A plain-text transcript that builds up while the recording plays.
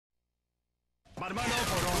Hey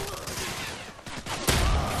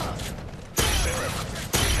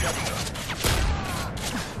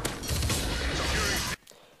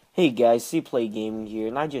guys, C-Play Gaming here,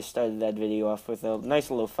 and I just started that video off with a nice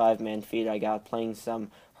little 5-man feat I got playing some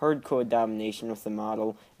hardcore domination with the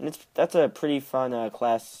model, and that's a pretty fun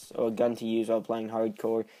class or gun to use while playing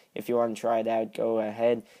hardcore. If you want to try it out, go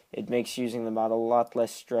ahead. It makes using the model a lot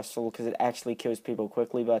less stressful because it actually kills people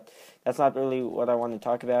quickly, but that's not really what I want to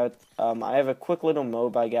talk about. I have a quick little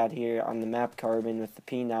MOAB I got here on the map Carbon with the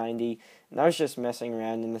P90, and I was just messing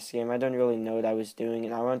around in this game. I don't really know what I was doing,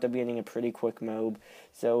 and I wound up getting a pretty quick MOAB,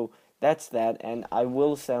 so that's that, and I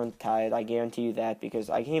will sound tired, I guarantee you that, because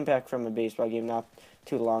I came back from a baseball game not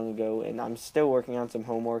too long ago, and I'm still working on some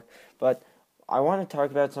homework, but I want to talk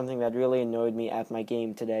about something that really annoyed me at my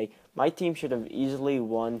game today. My team should have easily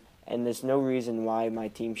won, and there's no reason why my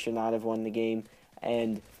team should not have won the game,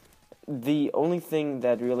 and the only thing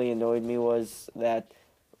that really annoyed me was that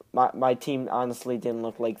my team honestly didn't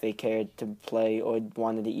look like they cared to play or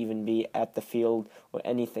wanted to even be at the field or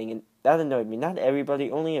anything, and that annoyed me. Not everybody,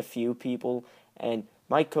 only a few people, and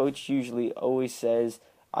my coach usually always says,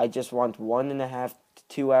 I just want 1.5 to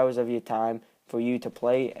 2 hours of your time for you to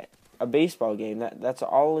play a baseball game. That's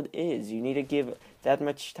all it is. You need to give that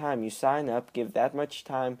much time. You sign up, give that much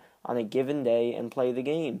time on a given day, and play the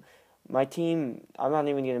game. My team, I'm not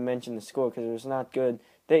even going to mention the score because it was not good.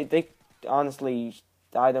 They honestly,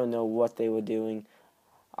 I don't know what they were doing.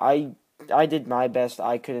 I did my best.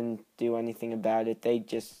 I couldn't do anything about it.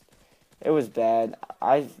 It was bad.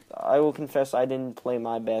 I will confess I didn't play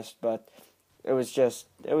my best, but it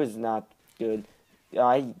was not good.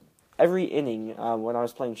 Every inning, when I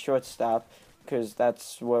was playing shortstop, because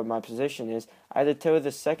that's where my position is, I had to tell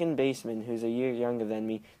the second baseman, who's a year younger than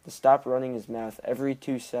me, to stop running his mouth every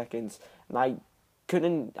 2 seconds, and I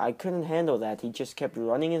couldn't handle that. He just kept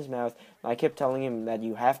running his mouth, and I kept telling him that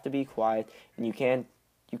you have to be quiet, and you can't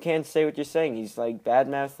say what you're saying. He's like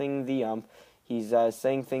bad-mouthing the ump. He's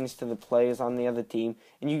saying things to the players on the other team,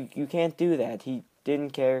 and you can't do that. He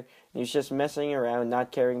didn't care. He was just messing around,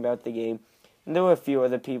 not caring about the game. And there were a few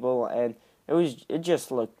other people, and it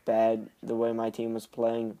just looked bad the way my team was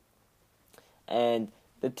playing. And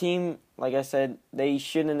the team, like I said, they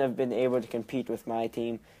shouldn't have been able to compete with my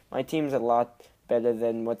team. My team's a lot better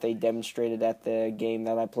than what they demonstrated at the game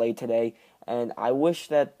that I played today, and I wish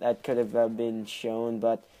that could have been shown,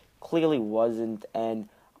 but clearly wasn't, and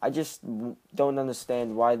I just don't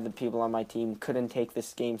understand why the people on my team couldn't take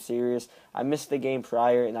this game serious. I missed the game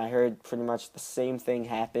prior, and I heard pretty much the same thing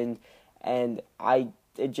happened, and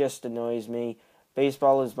it just annoys me.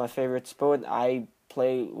 Baseball is my favorite sport. I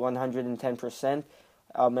play 110%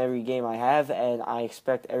 every game I have, and I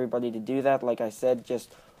expect everybody to do that. Like I said,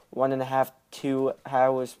 just 1.5, 2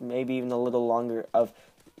 hours, maybe even a little longer of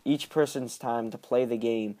each person's time to play the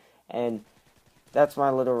game, and that's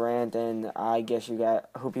my little rant, and I guess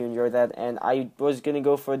hope you enjoyed that. And I was going to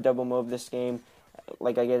go for a double MOAB this game,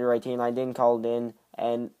 like I get it right here, and I didn't call it in,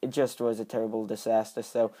 and it just was a terrible disaster.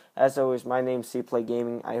 So, as always, my name's C-Play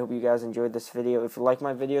Gaming. I hope you guys enjoyed this video. If you like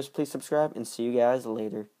my videos, please subscribe, and see you guys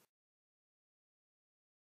later.